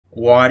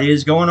What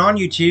is going on,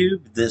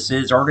 YouTube? This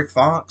is Arctic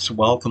Fox.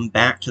 Welcome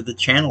back to the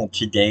channel.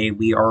 Today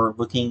we are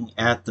looking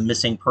at the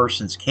missing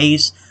persons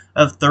case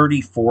of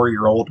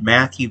 34-year-old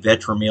Mathew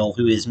Vetromile,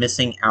 who is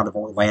missing out of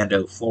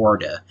Orlando,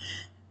 Florida.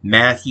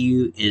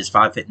 Mathew is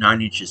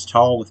 5'9"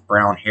 tall with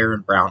brown hair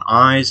and brown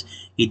eyes.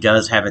 He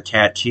does have a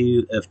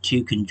tattoo of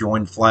two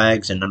conjoined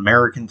flags, an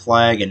American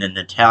flag and an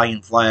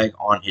Italian flag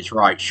on his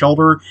right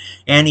shoulder,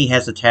 and he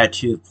has a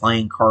tattoo of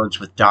playing cards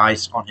with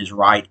dice on his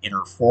right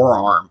inner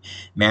forearm.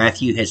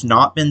 Mathew has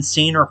not been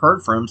seen or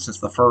heard from since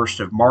the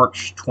 1st of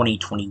March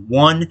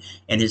 2021,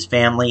 and his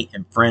family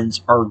and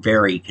friends are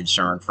very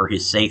concerned for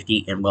his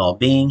safety and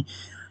well-being.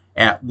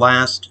 At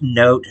last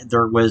note,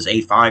 there was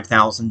a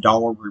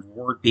 $5,000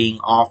 reward being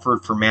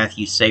offered for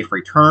Mathew's safe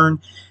return.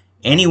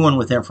 Anyone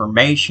with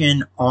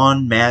information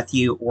on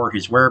Mathew or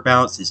his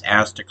whereabouts is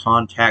asked to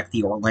contact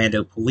the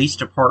Orlando Police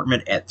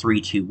Department at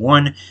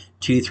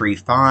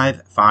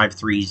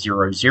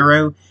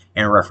 321-235-5300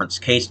 and reference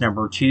case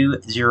number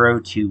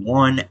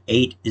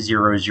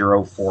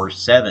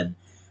 2021-80047.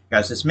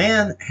 Guys, this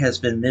man has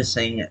been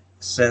missing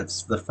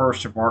since the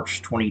 1st of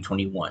March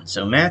 2021.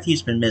 So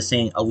Mathew's been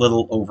missing a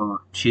little over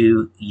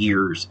 2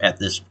 years at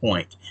this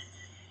point.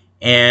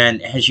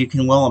 And as you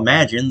can well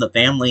imagine, the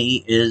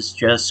family is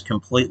just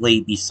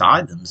completely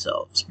beside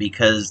themselves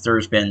because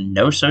there's been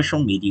no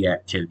social media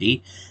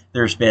activity.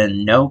 There's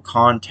been no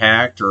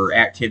contact or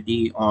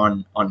activity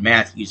on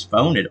Mathew's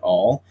phone at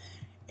all.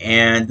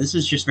 And this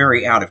is just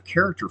very out of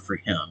character for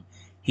him.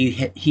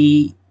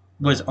 He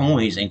was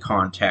always in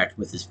contact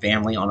with his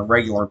family on a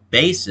regular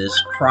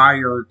basis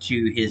prior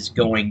to his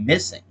going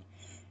missing.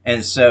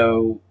 And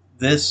so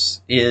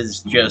this is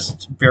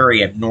just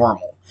very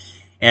abnormal.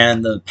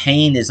 And the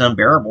pain is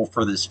unbearable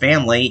for this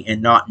family,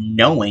 and not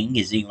knowing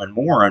is even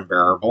more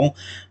unbearable.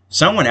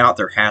 Someone out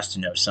there has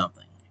to know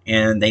something,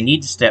 and they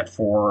need to step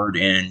forward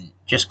and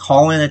just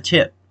call in a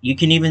tip. You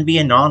can even be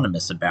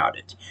anonymous about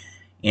it.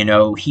 You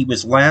know, he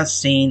was last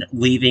seen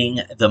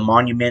leaving the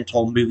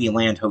Monumental Movie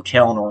Land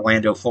Hotel in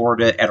Orlando,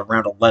 Florida at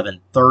around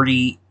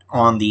 11:30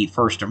 on the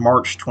 1st of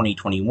March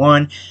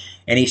 2021,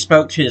 and he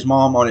spoke to his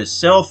mom on his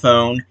cell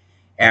phone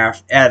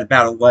at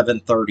about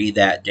 11:30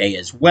 that day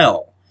as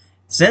well.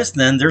 Since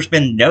then, there's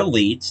been no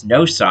leads,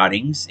 no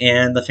sightings,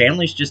 and the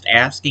family's just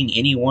asking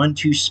anyone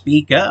to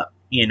speak up.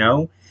 You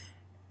know,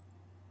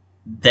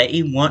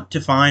 they want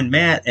to find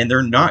Matt, and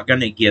they're not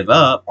going to give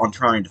up on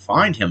trying to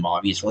find him,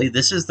 obviously.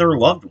 This is their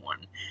loved one.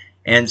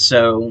 And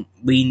so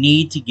we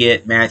need to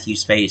get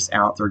Mathew's face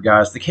out there,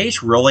 guys. The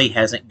case really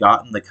hasn't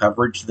gotten the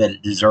coverage that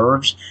it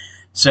deserves.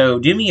 So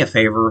do me a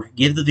favor,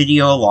 give the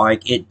video a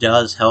like. It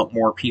does help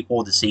more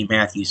people to see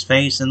Mathew's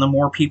face, and the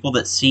more people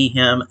that see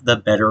him, the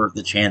better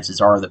the chances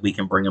are that we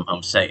can bring him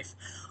home safe.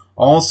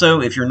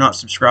 Also, if you're not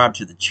subscribed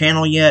to the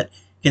channel yet,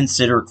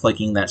 consider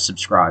clicking that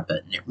subscribe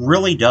button. It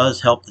really does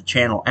help the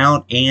channel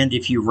out, and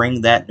if you ring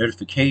that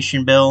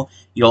notification bell,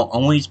 you'll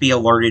always be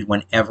alerted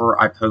whenever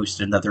I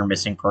post another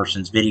missing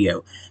persons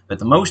video. But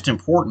the most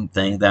important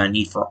thing that I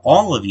need for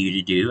all of you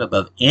to do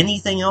above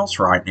anything else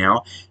right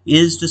now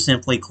is to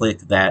simply click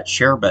that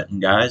share button,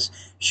 guys.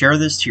 Share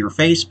this to your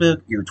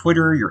Facebook, your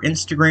Twitter, your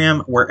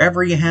Instagram,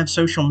 wherever you have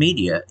social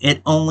media.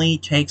 It only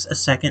takes a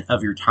second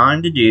of your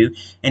time to do,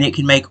 and it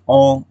can make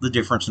all the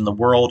difference in the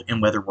world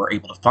in whether we're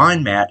able to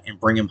find Matt and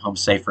bring him home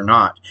safe or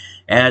not.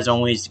 As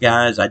always,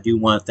 guys, I do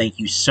want to thank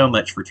you so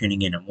much for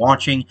tuning in and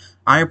watching.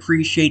 I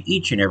appreciate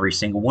each and every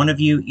single one of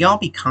you. Y'all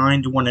be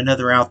kind to one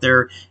another out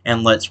there,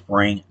 and let's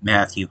bring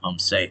Mathew home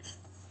safe.